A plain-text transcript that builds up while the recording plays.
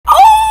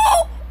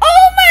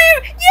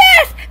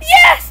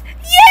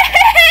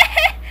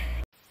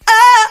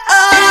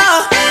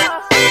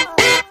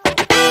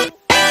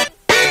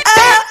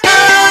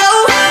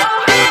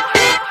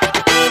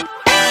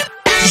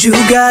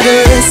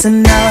gotta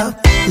listen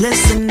up,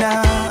 listen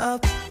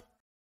up.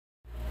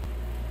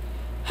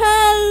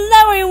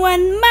 Hello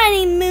everyone, my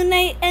name is Moon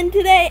Knight, and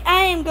today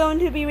I am going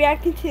to be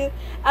reacting to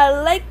I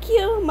Like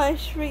You, my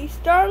Shri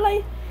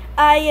Starlight.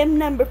 I am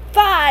number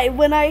 5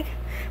 when I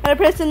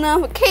press the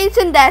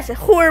notification. That's a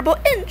horrible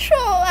intro.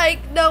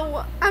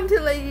 No, I'm too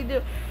lazy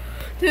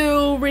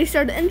to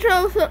restart the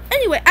intro. So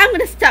anyway, I'm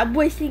gonna stop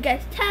wasting you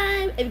guys'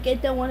 time. If you guys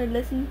don't want to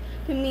listen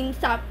to me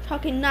stop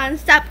talking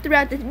non-stop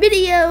throughout this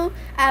video,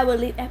 I will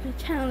leave Aphmau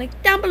channel link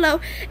down below.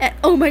 And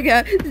oh my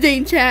god,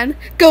 ZANE-CHAN,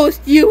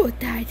 Ghost, you will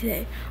die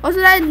today. Also,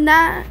 that's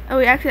not. Oh,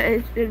 actually,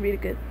 it's a really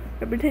good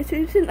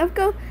representation of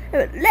Ghost.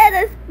 But let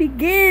us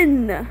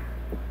begin.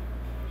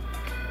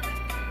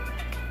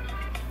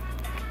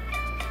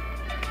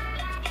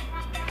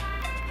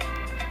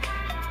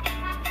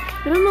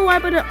 I don't know why,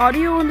 but the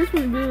audio on this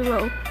one's really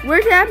low.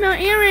 Where's Aphmau?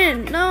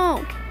 IRENE?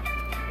 No.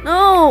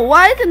 No,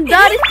 why isn't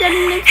Dottie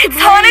standing next to It's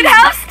haunted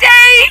house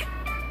day!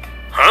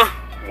 Huh?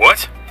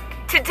 What?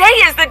 Today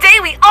is the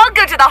day we all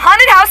go to the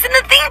haunted house in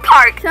the theme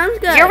park! Sounds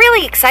good. You're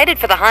really excited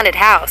for the haunted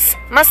house.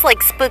 Must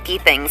like spooky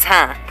things,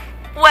 huh?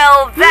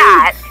 Well,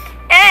 that,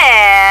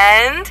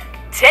 and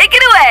take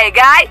it away,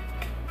 guy!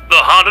 The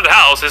haunted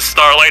house is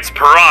Starlight's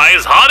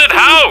prize haunted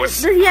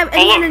house! Does he have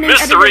Full of any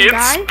mystery and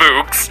guy?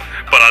 spooks.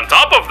 But on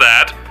top of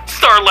that,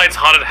 Starlight's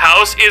haunted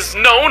house is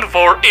known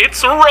for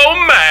its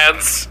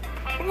romance.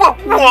 What?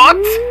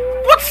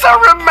 What's so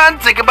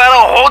romantic about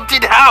a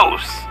haunted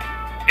house?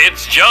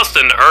 It's just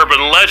an urban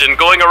legend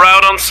going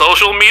around on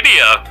social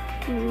media.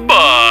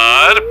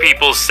 But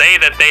people say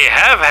that they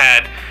have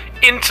had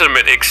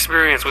intimate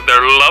experience with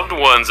their loved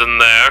ones in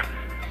there.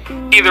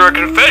 Either a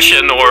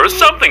confession or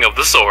something of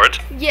the sort.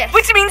 Yes.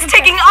 Which means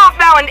taking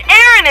Aphmau and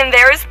IRENE in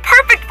there is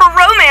perfect for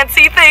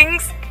romancy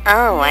things.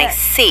 Oh, I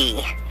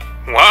see.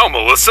 Wow,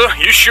 Melissa,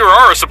 you sure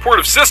are a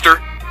supportive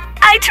sister.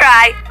 I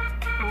try.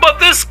 But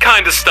this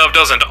kind of stuff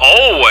doesn't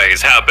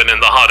always happen in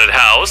the haunted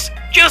house.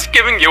 Just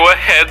giving you a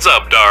heads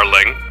up,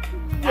 darling.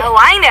 Oh,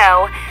 I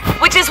know.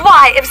 Which is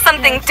why, if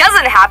something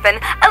doesn't happen,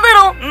 a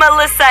little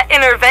Melissa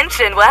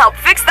intervention will help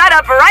fix that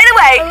up right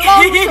away.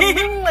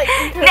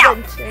 Now,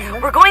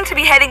 we're going to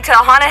be heading to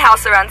a haunted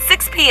house around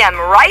 6 p.m.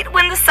 right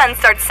when the sun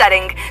starts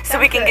setting, so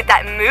we can get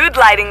that mood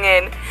lighting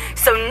in.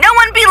 So no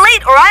one be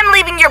late or I'm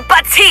leaving your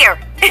butts here.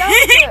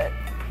 Sounds good.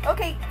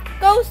 Okay,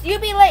 Ghost, you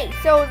be late,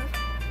 so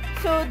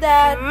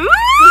that Ooh,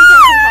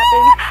 can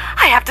happen.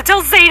 I have to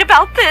tell Zane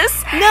about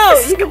this. No,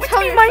 This is you can going tell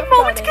to be my yourself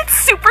moment to about get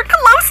super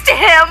close to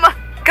him.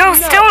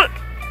 Ghost, No. don't.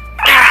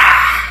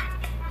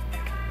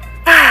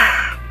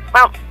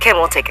 Well, Kim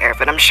will take care of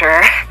it, I'm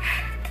sure.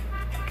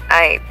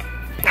 I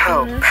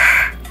hope.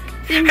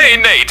 Hey,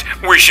 Nate,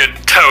 we should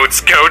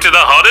totes go to the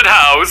haunted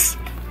house.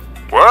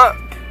 What?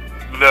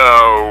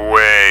 No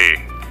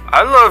way.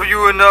 I love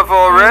you enough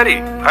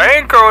already. I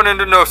ain't going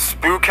into no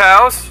spook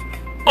house.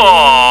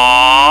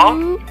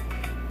 Aww.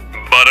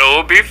 But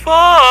it'll be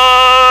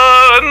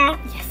fun.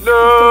 No.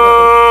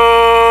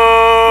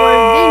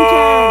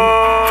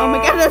 Oh my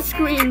god, that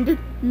screamed.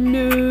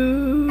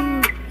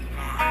 No.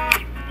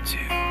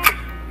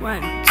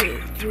 1,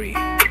 2, 3.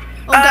 Oh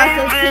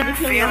god, that's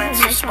feeling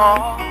so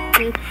small.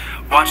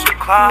 Watch the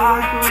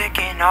clock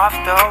ticking off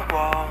the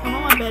wall. I'm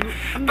on my bed.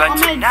 But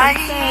tonight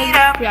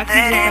I'm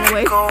letting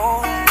it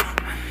go.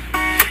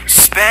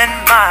 Spend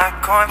my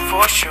coin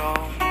for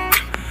sure.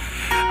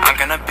 I'm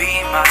gonna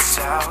be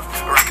myself,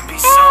 or I can be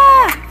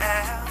someone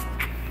else.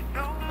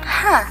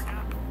 Huh.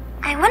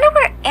 I wonder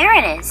where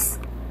IRENE is.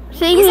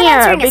 Same He's here,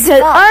 answering his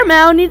because phone.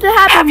 Aphmau needs to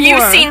happen Have you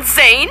more. seen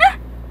Zane?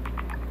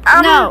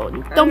 No,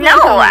 don't be No,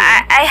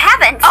 like I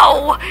haven't.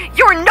 Oh,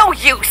 you're no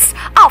use.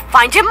 I'll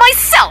find him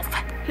myself.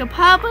 He'll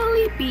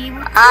probably be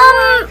with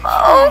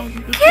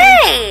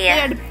Okay. They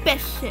are the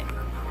best shit.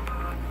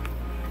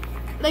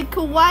 Like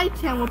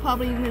Kawaii-chan will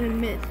probably even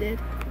admit it.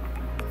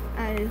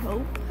 I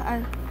hope.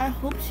 I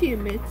hope she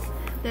admits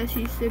that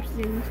she sips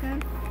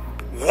ZANE-CHAN.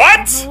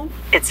 What?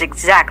 It's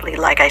exactly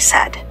like I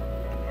said.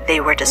 They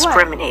were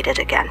discriminated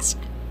against.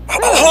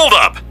 Hold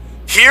up.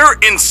 Here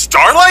in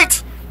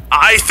Starlight?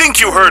 I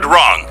think you heard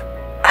wrong.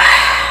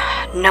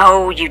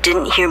 No, you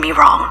didn't hear me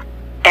wrong.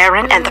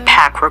 IRENE and the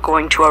pack were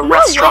going to a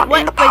restaurant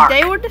in the park.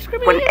 They were When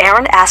discriminated?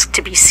 IRENE asked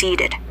to be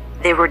seated,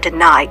 they were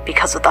denied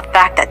because of the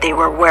fact that they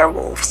were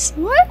werewolves.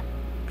 What?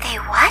 They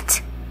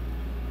what?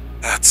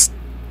 That's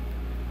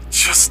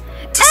just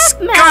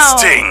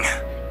disgusting.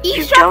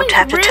 You don't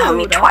have to tell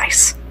me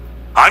twice.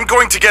 I'm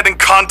going to get in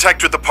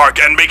contact with the park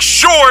and make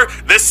sure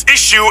this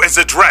issue is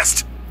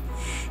addressed.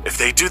 If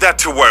they do that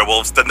to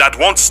werewolves, then that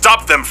won't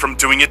stop them from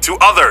doing it to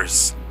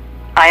others.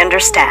 I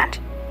understand,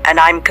 and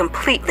I'm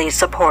completely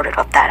supportive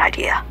of that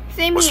idea.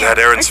 Same Was here. that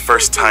Aaron's I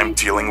first still time think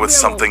dealing with it's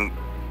something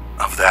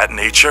of that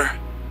nature?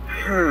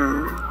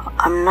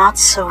 I'm not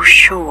so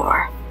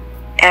sure.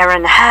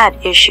 Aaron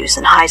had issues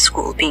in high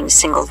school being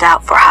singled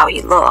out for how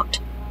he looked,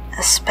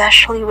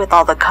 especially with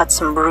all the cuts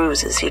and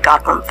bruises he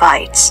got from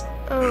fights.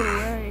 Oh,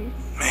 right.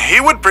 He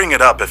would bring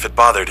it up if it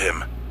bothered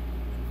him.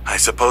 I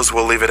suppose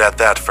we'll leave it at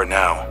that for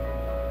now.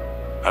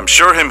 I'm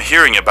sure him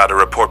hearing about a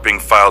report being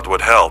filed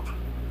would help.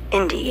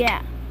 Indeed.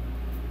 Yeah.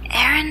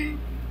 Aaron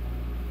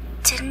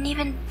didn't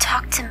even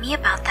talk to me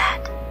about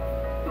that.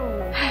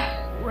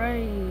 Oh,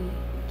 right.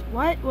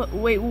 What?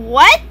 Wait,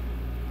 what?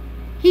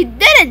 He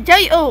didn't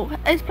tell you. Oh,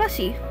 it's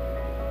plushie.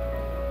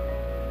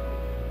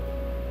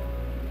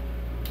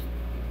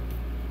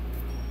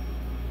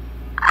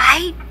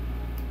 I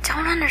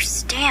don't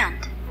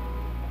understand.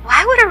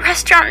 Why would a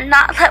restaurant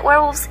not let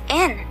werewolves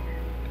in?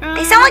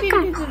 They sound like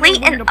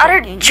complete and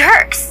utter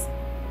jerks.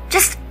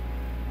 Just,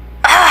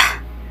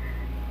 ugh.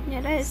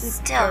 Yeah, that is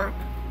Still, a jerk.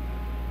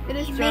 It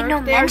is He jerks. made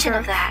no They are mention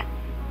of jerks. that.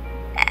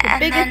 The And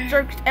biggest then,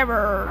 jerks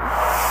ever.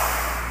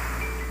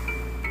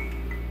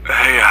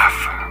 Hey,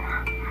 Aph.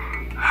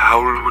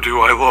 How do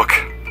I look?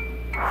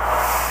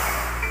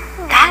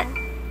 that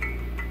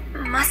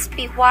must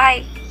be why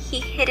he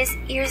hit his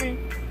ears and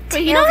tail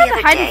Wait, you don't the have to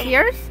other hide day. his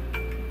ears?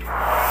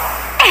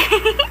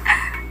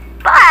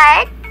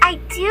 But I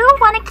do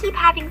want to keep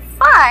having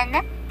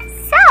fun,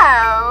 so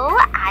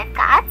I've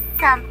got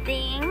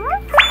something.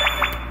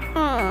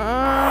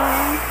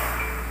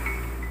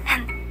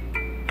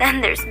 And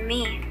then there's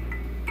me.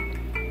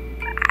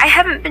 I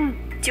haven't been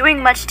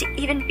doing much to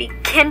even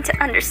begin to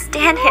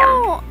understand him.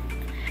 No.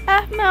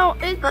 Aphmau,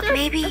 it But just,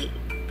 maybe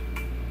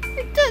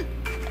It just.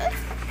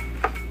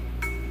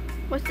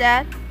 What's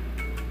that?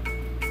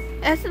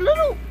 It has a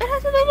little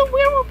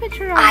werewolf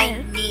picture on I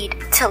it. need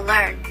to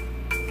learn.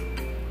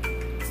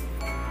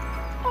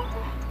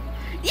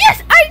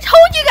 Yes, I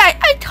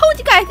told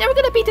you guys they were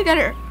gonna be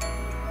together.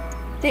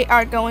 They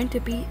are going to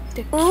be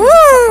the cutest Ooh,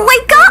 couple. I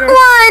got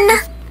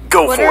one!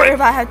 Go What for if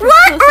it. I had to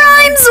What kill someone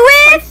rhymes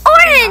with twice?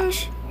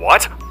 orange?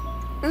 What?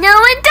 No,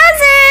 it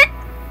doesn't!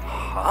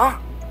 Huh?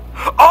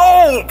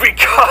 Oh,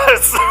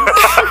 because...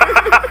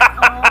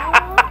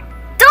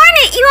 Darn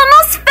it, you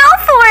almost fell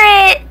for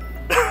it!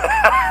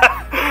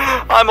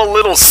 I'm a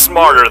little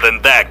smarter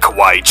than that,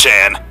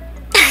 Kawaii-chan.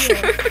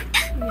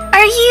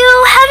 Are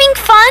you having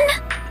fun?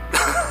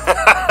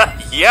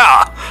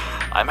 Yeah,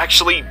 I'm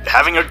actually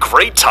having a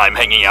great time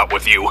hanging out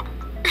with you.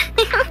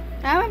 I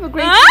have a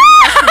great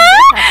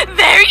time.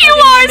 There you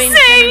are,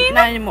 Zane!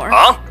 Not anymore.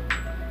 Huh?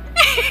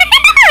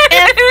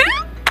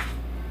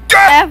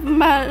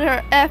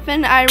 F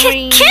and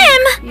Irene.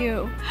 Kim!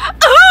 You.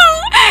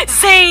 Ooh,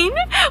 Zane,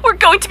 we're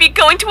going to be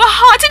going to a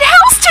haunted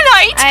house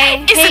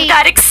tonight. Isn't hate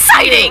that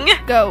exciting? you.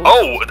 Go.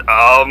 Oh,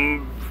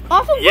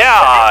 Also, what's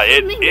yeah, your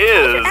it actual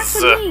name? What's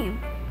is. your actual name?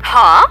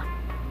 Huh?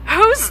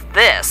 Who's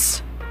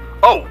this?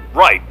 Oh,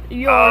 right.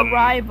 Your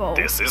rival.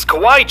 This is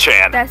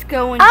Kawaii-chan. That's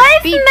going to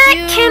I've beat met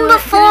you Kim to the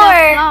before.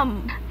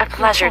 plum. A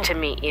pleasure to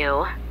meet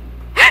you.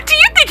 Do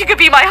you think you could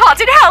be my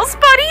haunted house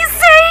buddy,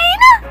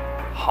 Zane?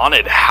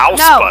 Haunted house,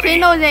 No, buddy. say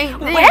no, Zane. Zane,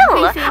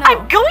 Well, please say no.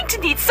 I'm going to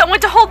need someone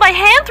to hold my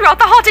hand throughout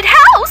the haunted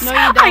house. No, you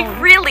I don't.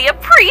 really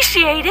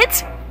appreciate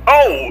it.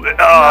 Oh,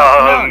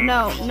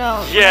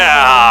 No.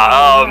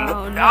 Yeah,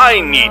 no, I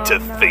need to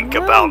no, think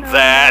no, about no,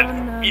 that.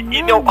 no, You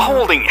no, know,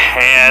 holding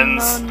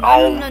hands,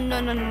 all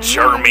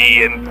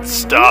germy and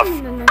stuff.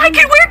 I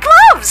can wear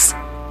gloves.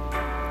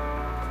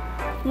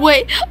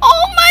 Wait,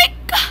 oh my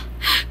god,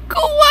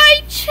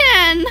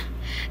 Kawaii-chan,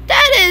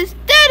 that is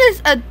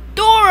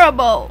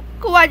adorable.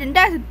 Kawaii-chan,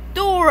 that's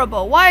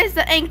adorable. Why is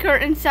the anchor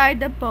inside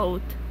the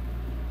boat?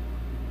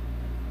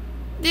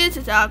 This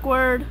is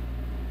awkward.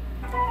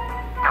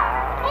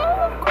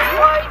 Oh,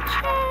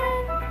 Kawaii-chan.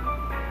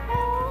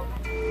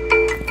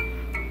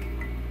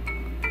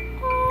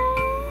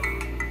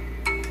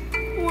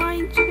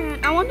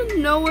 Kawaii-chan. I want to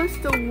know what's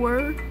the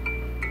word.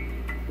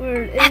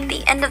 At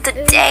the end of the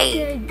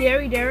day,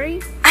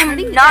 Dairy.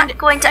 I'm not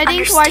going to I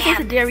think Kawaii-chan's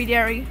a understand.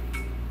 dairy.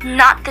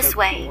 Not this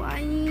way.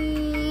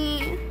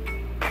 Kawaii.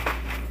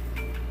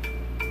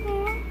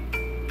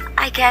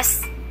 I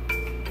guess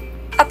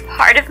a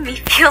part of me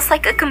feels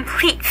like a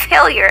complete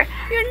failure.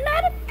 You're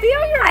not a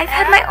failure. I've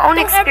had my own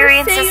Don't ever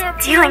experiences say you're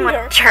a dealing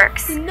failure. with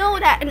jerks. You know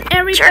that, and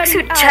everybody Jerks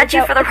who judge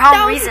you for the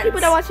wrong reasons. People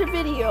that watch the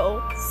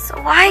video, So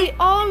why we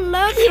all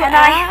love you. Can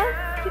I-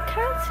 Al. You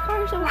can't call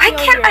yourself a Why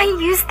can't I failure.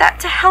 use that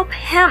to help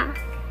him?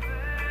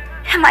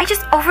 Am I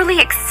just overly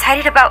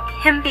excited about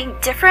him being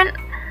different?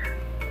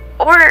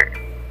 Or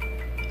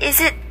is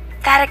it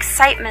that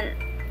excitement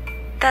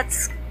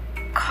that's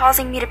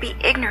causing me to be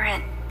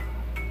ignorant?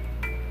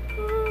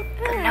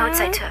 The notes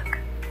I took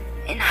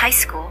in high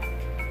school,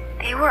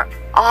 they were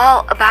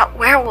all about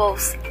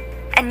werewolves.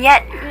 And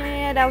yet,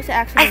 Yeah, that was an I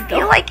accident.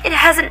 feel like it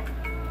hasn't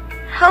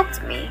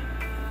helped me.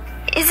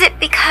 Is it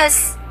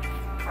because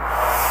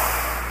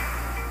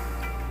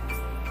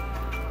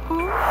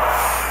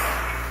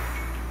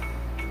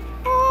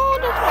Oh,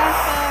 the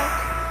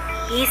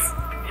flashback. he's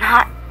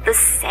not the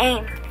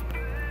same?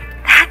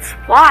 That's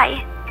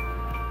why.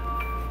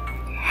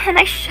 And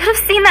I should have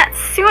seen that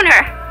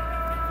sooner.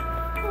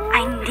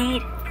 I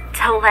need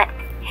to let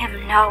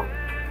him know.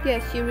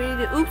 Yes, you really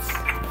did. Oops.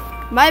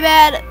 My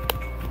bad.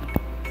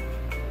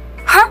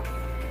 Huh?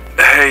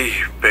 Hey,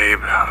 babe,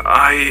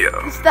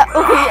 Stop.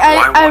 Okay,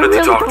 I wanted really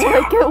to talk don't to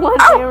you. like it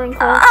when Aaron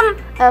calls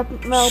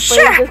Aphmau,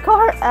 sure. but just call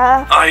her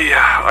Aph.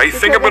 I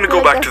think I'm gonna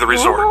go back to the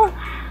resort. normal.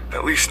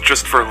 At least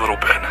just for a little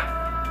bit.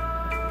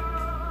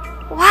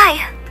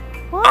 Why?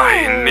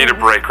 I need a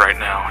break right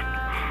now.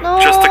 No,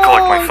 Just to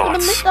collect my I'm gonna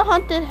thoughts. miss the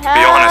haunted house. To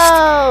be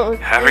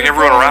honest, having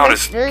everyone around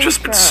has Mystery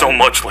just been Chan. so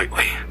much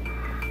lately.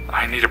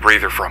 I need a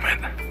breather from it.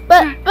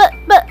 But.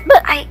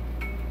 I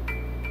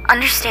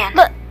understand.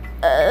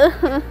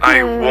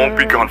 I won't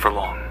be gone for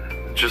long.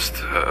 Just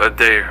a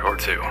day or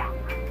two.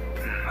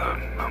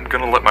 I'm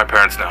gonna let my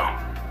parents know.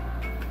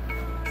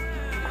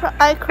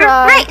 I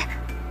cried. Right!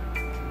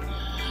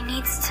 He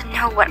needs to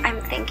know what I'm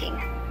thinking.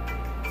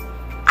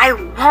 I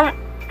won't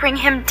bring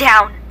him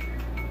down.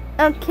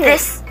 Okay.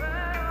 This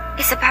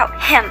is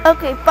about him.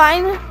 Okay,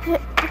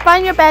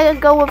 find your bag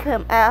and go with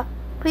him, Aph.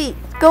 Please,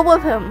 go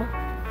with him.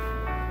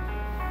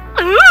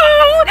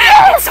 Ooh,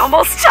 it's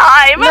almost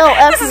time. No,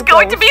 this is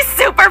going to be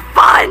super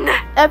fun.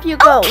 If you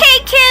go. Okay,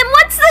 Kim,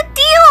 what's the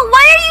deal?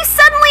 Why are you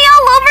suddenly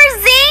all over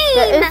Zane?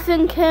 That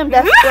isn't Kim,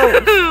 that's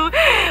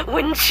Ghost.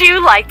 Wouldn't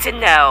you like to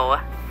know?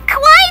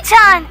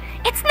 Kawaii-chan,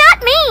 it's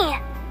not me.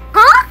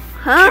 Huh?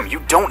 Huh? Kim, you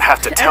don't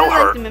have to tell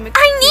her. I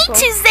need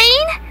to,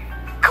 Zane.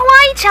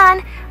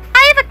 Kawaii-chan,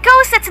 I have a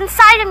ghost that's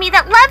inside of me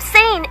that loves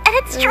Zane, and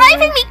it's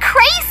driving me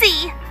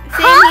crazy.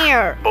 Same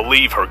here.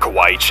 Believe her,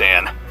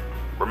 Kawaii-chan.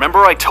 Remember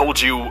I told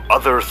you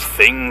other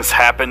things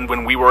happened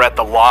when we were at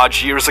the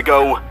lodge years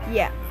ago?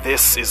 Yeah.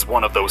 This is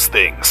one of those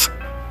things.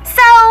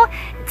 So,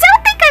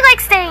 don't think I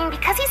like Zane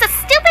because he's a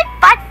stupid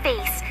butt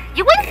face.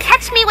 You wouldn't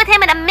catch me with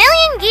him in a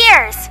million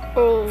years.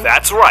 Oh.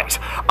 That's right.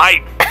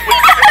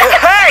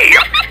 Hey!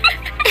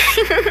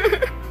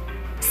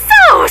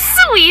 So,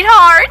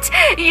 sweetheart,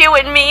 you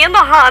and me in the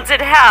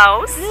haunted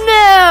house.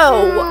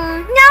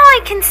 No! Now I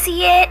can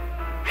see it.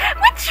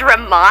 Which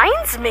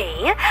reminds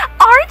me,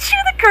 aren't you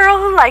the girl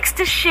who likes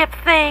to ship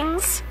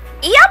things?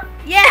 Yep.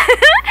 Yeah.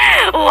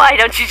 Why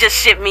don't you just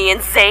ship me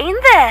and Zane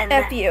then?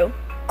 F you.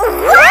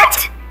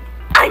 What?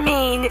 I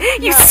mean,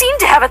 you seem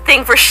to have a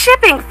thing for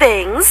shipping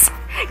things.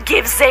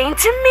 Give Zane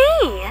to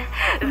me.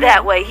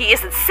 That way he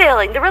isn't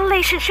sailing the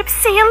relationship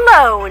sea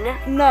alone.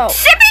 No.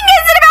 Shipping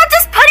isn't about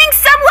just putting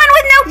someone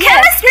with no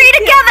chemistry yes,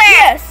 together.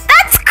 yes.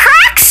 That's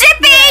crack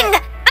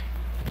shipping.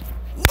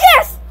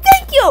 Yes!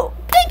 Thank you!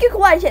 Thank you,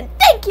 Kawaii-chan!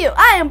 Thank you!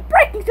 I am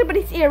breaking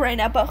somebody's ear right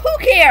now, but who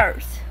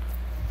cares?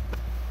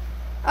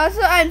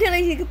 Also, I'm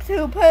telling you to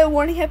put a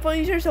warning headphone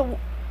users, so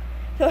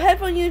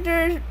headphone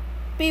users,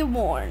 be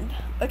warned,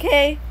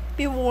 okay?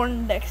 Be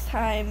warned next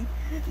time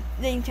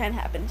ZANE-CHAN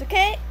happens,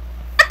 okay?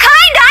 The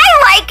kind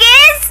I like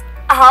is...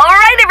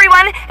 Alright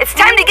everyone, it's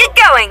time to get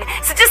going.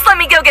 So just let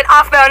me go get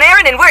Aphmau and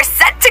IRENE and we're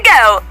set to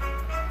go.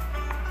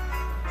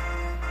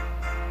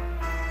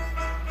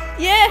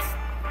 Yes!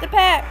 The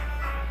pack!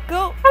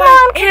 Go! Come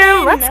on,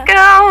 Kim, let's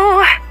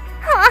go.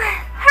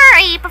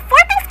 Hurry, before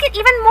things get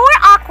even more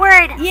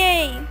awkward.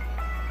 Yay!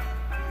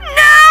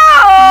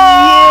 No!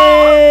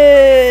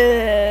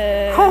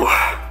 Yeah! Whew.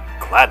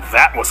 Glad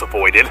that was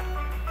avoided.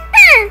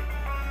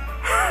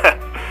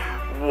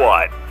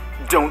 What?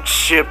 Don't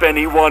ship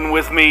anyone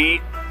with me?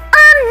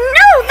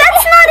 No,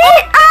 that's not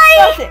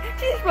it.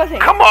 She's expressing.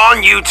 Come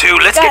on, you two,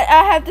 let's I get...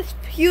 have this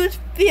huge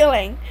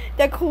feeling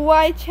that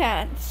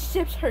Kawaii-chan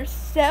ships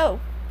herself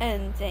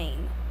and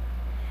Zane.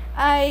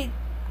 I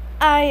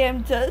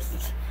am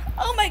just...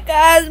 Oh my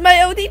god, my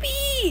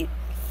OTP!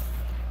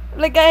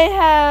 Like I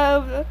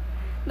have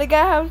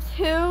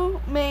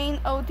two main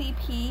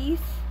OTPs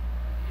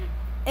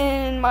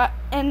in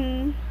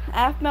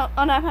Aphmau,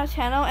 on Aphmau's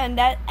channel, and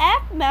that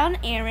Aphmau and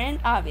IRENE,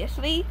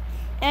 obviously,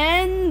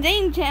 and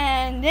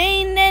ZANE-CHAN,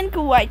 Zane and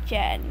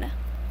Kawaii-chan.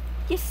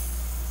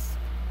 Yes,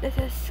 let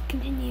us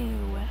continue.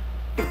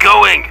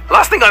 Going!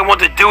 Last thing I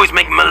want to do is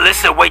make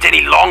Melissa wait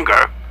any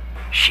longer.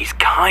 She's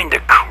kinda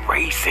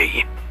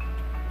crazy.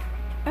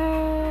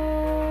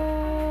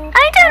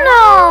 I don't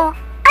know.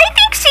 I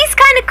think she's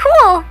kind of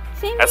cool.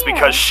 Same That's here.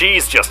 because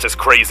she's just as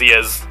crazy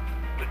as...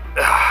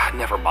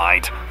 never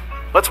mind.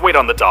 Let's wait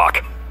on the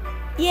dock.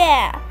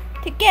 Yeah,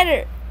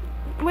 together.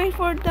 Wait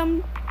for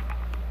them.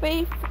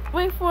 Wait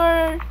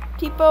for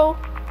people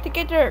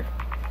together.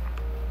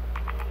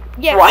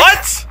 Yeah.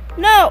 What?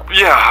 No.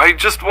 Yeah, I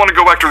just want to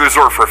go back to the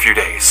resort for a few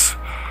days.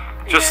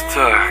 Just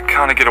to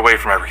kind of get away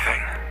from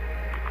everything.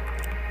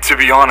 To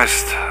be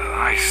honest,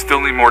 I still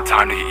need more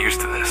time to get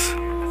used to this.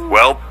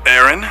 Well,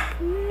 IRENE,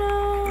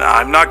 No.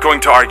 I'm not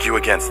going to argue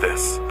against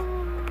this.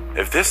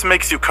 If this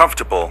makes you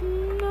comfortable,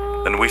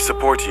 then we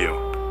support you.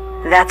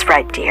 That's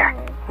right, dear.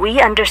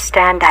 We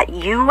understand that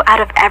you,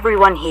 out of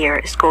everyone here,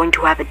 is going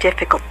to have a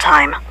difficult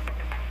time.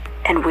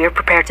 And we're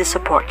prepared to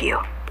support you.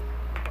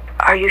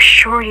 Are you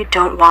sure you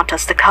don't want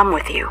us to come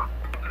with you?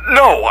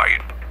 No,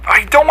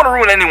 I don't want to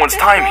ruin anyone's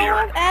time here.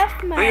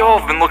 Aphmau. They all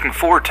have been looking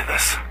forward to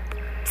this.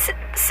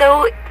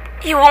 So,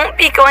 you won't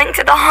be going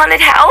to the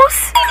haunted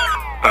house?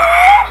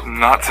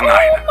 Not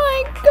tonight. Oh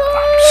my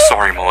god.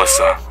 Sorry,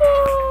 Melissa.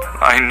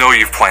 I know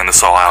you've planned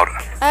this all out.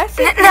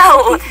 Actually,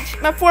 No.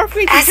 My fourth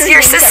grade As teacher your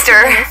named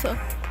sister. Melissa.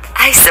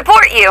 I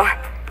support you.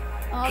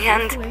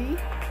 Obviously.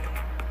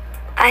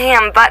 I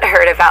am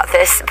butthurt about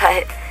this,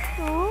 but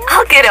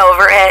I'll get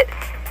over it.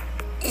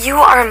 You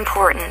are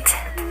important.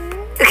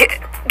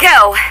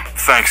 Go.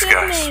 Thanks,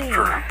 guys, Siblings.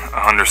 for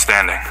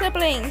understanding.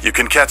 Siblings. You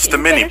can catch the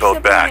You mini better boat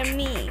sibling back. than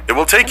me. It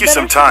will take you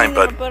some time,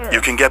 but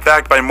you can get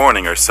back by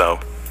morning or so.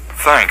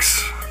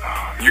 Thanks.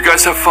 You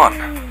guys have fun.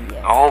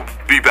 I'll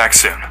be back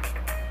soon.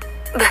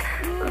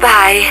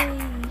 Bye.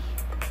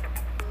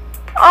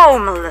 Oh,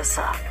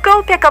 Melissa,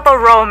 go pick up a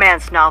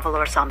romance novel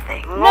or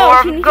something. No,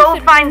 or she needs go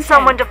to find sit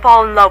someone to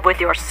fall in love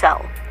with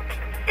yourself.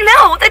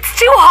 No, that's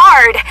too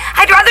hard.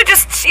 I'd rather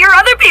just cheer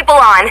other people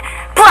on.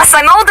 Plus,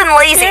 I'm old and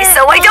lazy,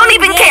 so I don't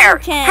even care.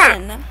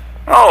 ZANE-CHAN.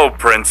 Oh,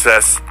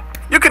 princess.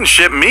 You can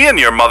ship me and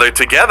your mother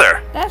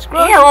together. That's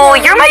gross.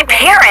 Ew, you're my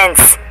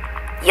parents.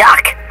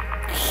 Yuck.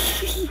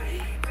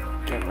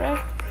 Get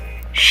wrecked.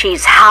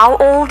 She's how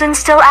old and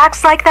still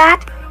acts like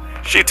that?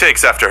 She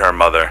takes after her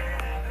mother.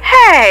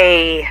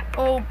 Hey!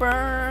 Oh,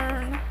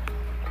 burn.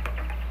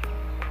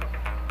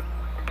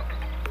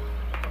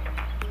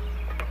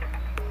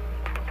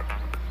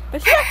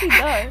 But she actually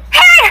does.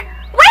 Aaron,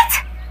 wait!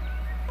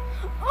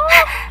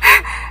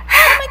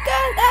 Oh my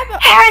god, Abba.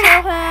 Aaron.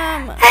 Tell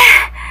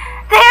him.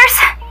 There's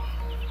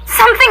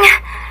something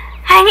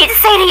I need to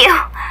say to you.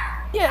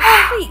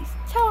 Yeah, please,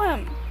 tell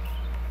him.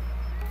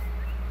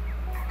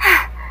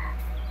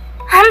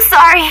 I'm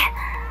sorry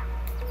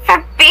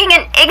for being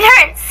an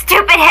ignorant,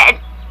 stupid head.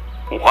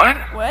 What?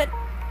 What?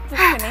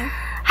 Just kidding.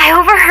 I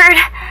overheard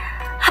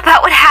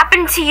about what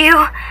happened to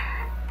you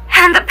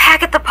and the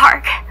pack at the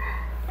park.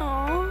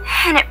 Oh,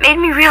 And it made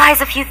me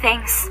realize a few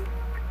things.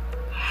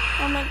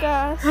 oh my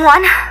gosh.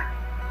 One,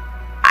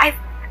 I've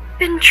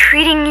been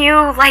treating you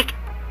like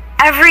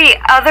every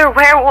other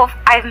werewolf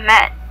I've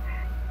met.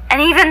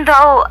 And even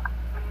though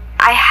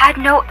I had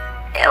no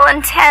ill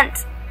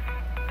intent,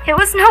 it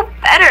was no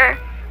better.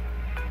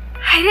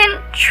 I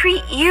didn't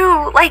treat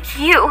you like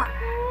you.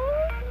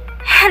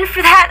 And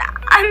for that,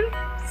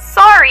 I'm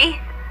sorry.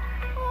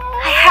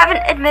 I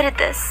haven't admitted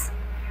this,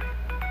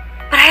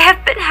 but I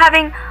have been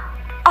having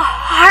a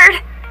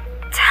hard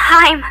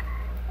time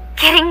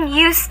getting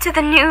used to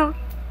the new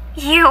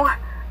you.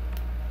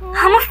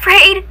 I'm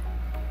afraid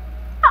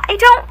I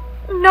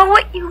don't know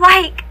what you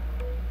like,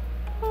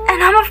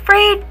 and I'm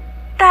afraid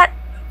that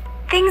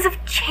things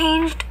have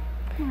changed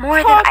more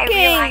than I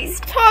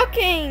realized.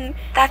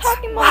 That's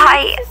Talking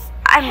why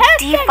I'm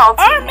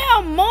defaulting,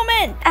 Aphmau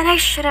moment. and I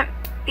shouldn't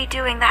be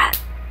doing that.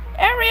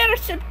 Ariana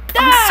should die.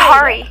 I'm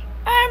sorry.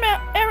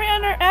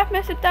 Ariana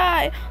Aphmau should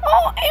die.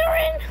 Oh,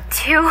 Aaron.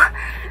 Two,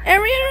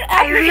 Ariana Aphmau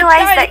I should realize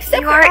die, that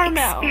except you for are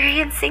Aphmau.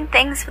 experiencing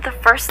things for the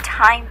first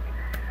time.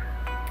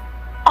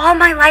 All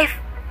my life,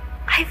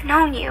 I've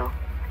known you.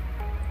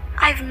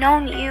 I've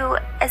known you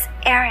as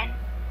Aaron.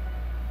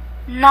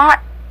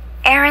 Not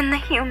Aaron the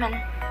human.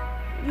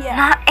 Yeah.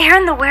 Not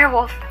Aaron the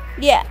werewolf.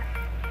 Yeah.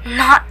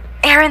 Not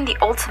Aaron the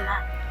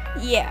Ultima.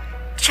 Yeah.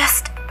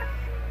 Just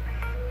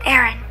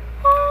Aaron.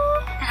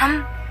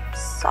 And I'm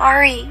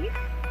sorry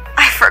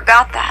I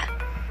forgot that.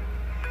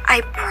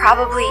 I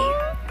probably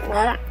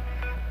won't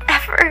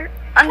ever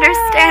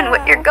understand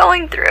what you're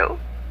going through.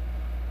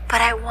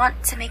 But I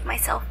want to make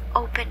myself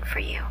open for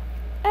you.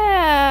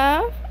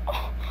 Oh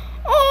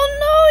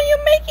no,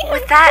 you're making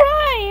With him that,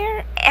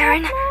 cry.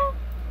 Aaron,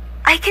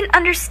 I can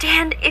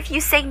understand if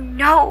you say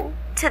no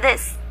to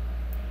this.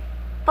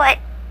 But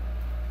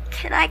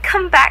can I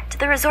come back to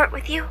the resort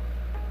with you?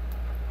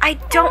 I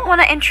don't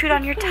want to intrude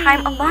on your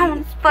time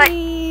alone, but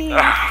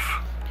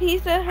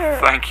Please let her.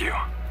 Thank you.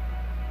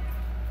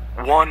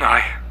 One,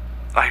 I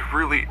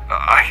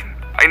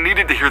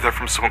needed to hear that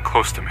from someone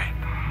close to me.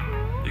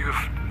 You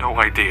have no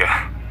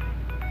idea.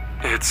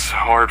 It's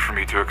hard for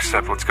me to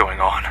accept what's going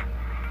on.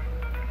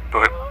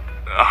 But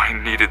I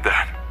needed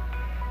that.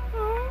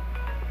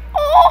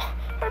 Oh,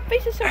 her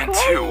face is so And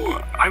crying. two,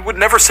 I would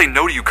never say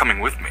no to you coming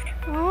with me.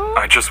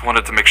 I just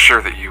wanted to make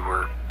sure that you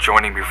were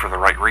joining me for the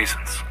right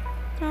reasons.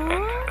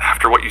 And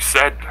after what you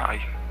said,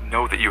 I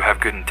know that you have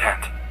good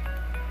intent.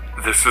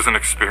 This is an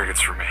experience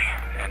for me,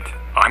 and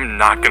I'm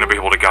not going to be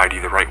able to guide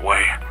you the right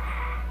way.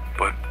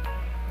 But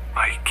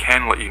I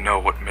can let you know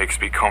what makes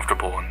me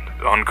comfortable and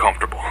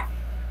uncomfortable.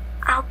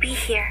 I'll be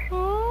here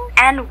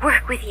and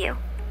work with you.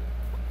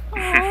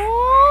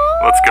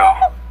 Let's go.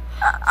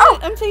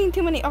 I'm taking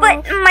too many But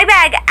arms. my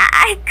bag,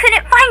 I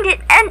couldn't find it,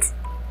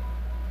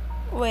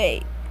 and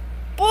Wait.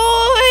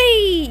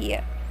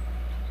 Boy!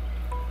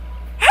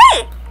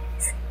 hey!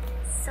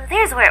 So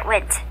there's where it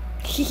went.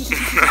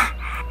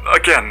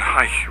 Again,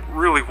 I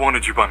really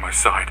wanted you by my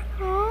side.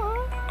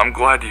 I'm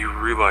glad you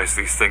realized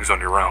these things on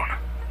your own.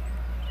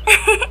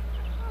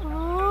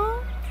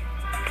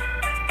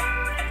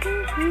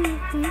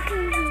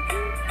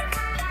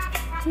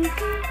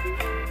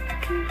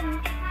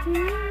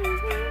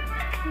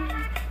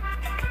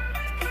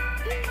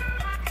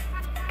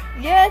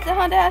 Yes, the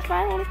haunted house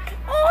finally.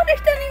 Oh, they're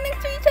standing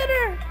next to each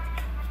other.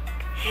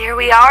 Here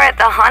we are at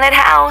the haunted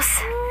house.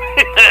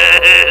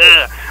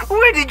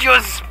 Where did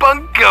your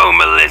spunk go,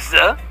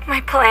 Melissa?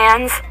 My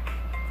plans,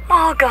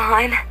 all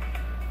gone.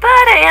 But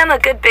I am a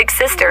good big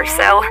sister,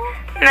 so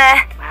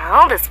meh.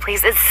 Well, this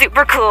place is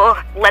super cool.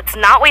 Let's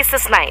not waste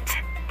this night.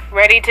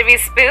 Ready to be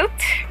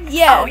spooked?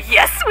 Yes. Oh,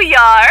 yes, we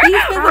are. These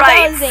are the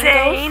Right, dolls, Angels.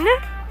 Zane?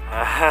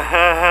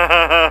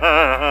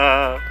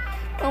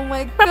 Oh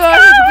my gosh,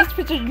 I just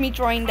pictured me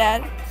drawing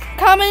that.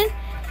 comment,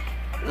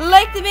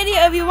 like the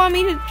video if you want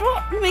me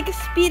to make a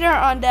speeder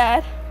on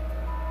that.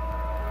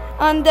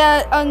 On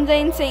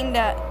Zane saying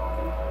that.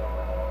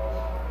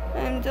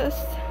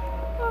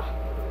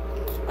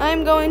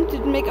 I'm going to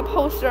make a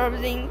poster of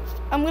Zane.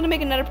 I'm gonna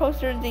make another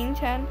poster of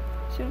ZANE-CHAN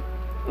soon.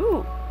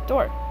 Ooh,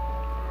 door.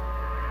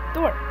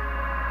 Door.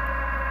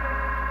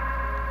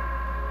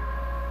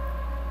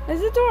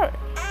 There's a door.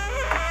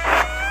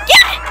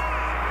 Yeah!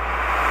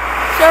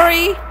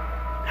 Sorry.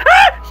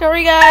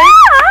 Sorry, guys.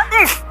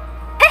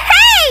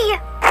 Hey!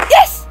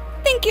 Yes!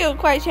 Thank you,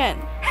 Kwai-chan.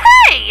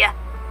 Hey!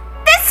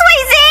 This way,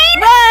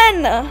 Zane!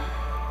 Run!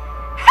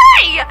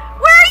 Hey!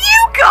 Where are you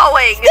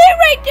going? Stay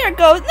right there,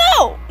 Ghost.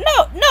 No!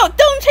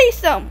 Don't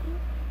chase them.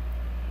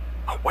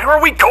 Where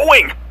are we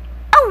going?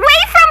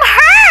 Away from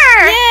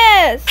her!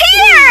 Yes!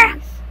 Here!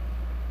 Please.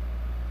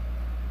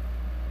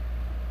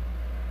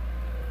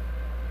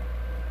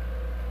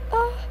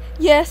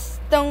 Yes,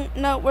 don't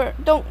go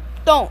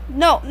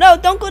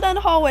down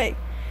the hallway.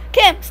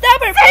 Kim,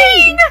 stop her,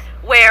 please! Zane!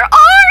 Where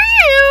are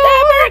you?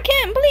 Stop her,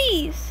 Kim,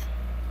 please!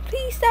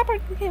 Please stop her,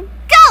 Kim.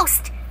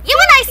 Ghost! You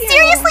and I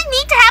seriously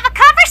need to have a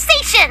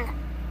conversation!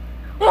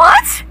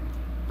 What?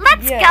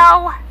 Let's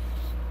go!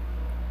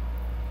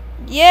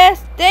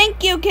 Yes,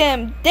 thank you,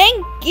 Kim.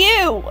 Thank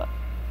you!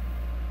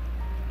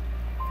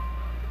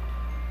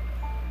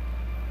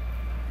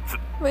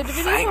 Wait, the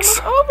video's Thanks,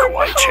 almost over.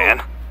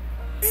 Kwai-chan.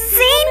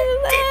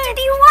 Zane, did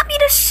you want me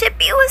to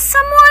ship you with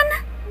someone?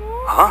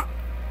 Huh?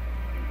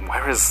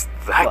 Where is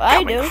that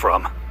coming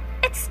from?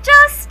 It's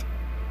just,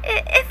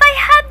 if I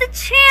had the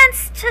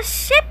chance to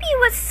ship you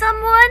with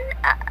someone,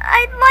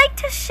 I'd like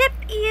to ship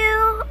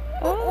you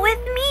with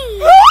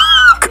me.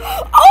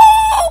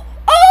 Oh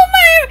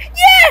my,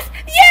 yes!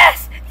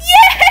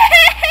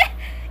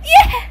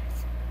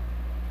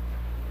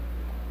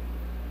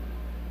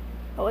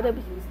 Oh, that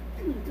was...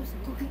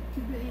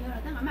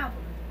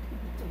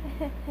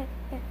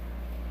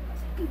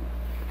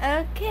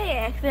 Okay,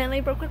 I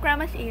accidentally broke my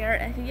grandma's ear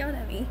and she yelled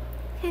at me.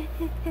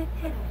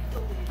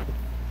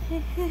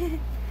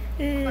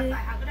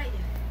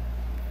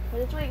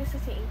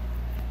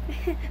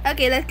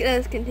 Okay,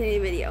 let's continue the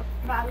video.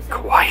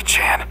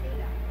 Kwai-chan,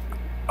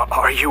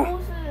 are you...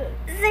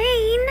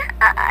 Zane,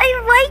 I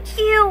like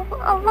you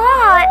a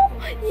lot.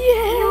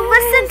 Yeah. You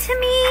listen to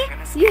me,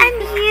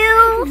 and you.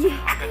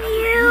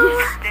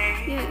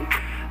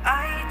 I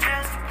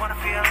just wanna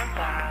feel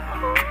alive.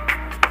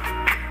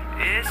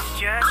 It's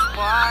just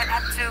what I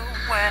do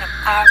when I'm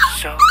out,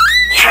 so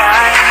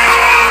try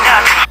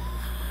not.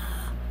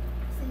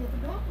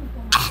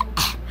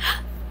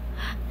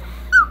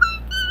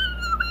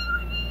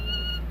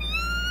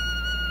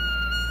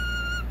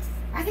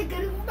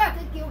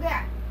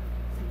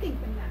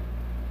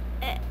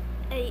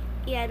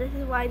 Yeah, this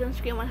is why I don't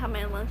scream when I'm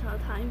having lunch all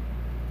the time.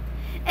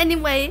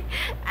 Anyway,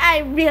 I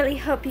really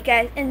hope you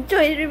guys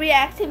enjoyed the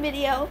reaction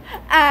video.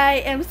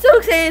 I am so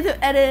excited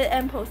to edit it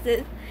and post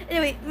it.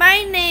 Anyway,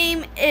 my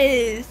name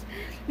is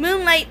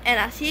Moonlight, and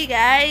I'll see you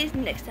guys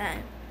next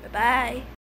time. Bye-bye.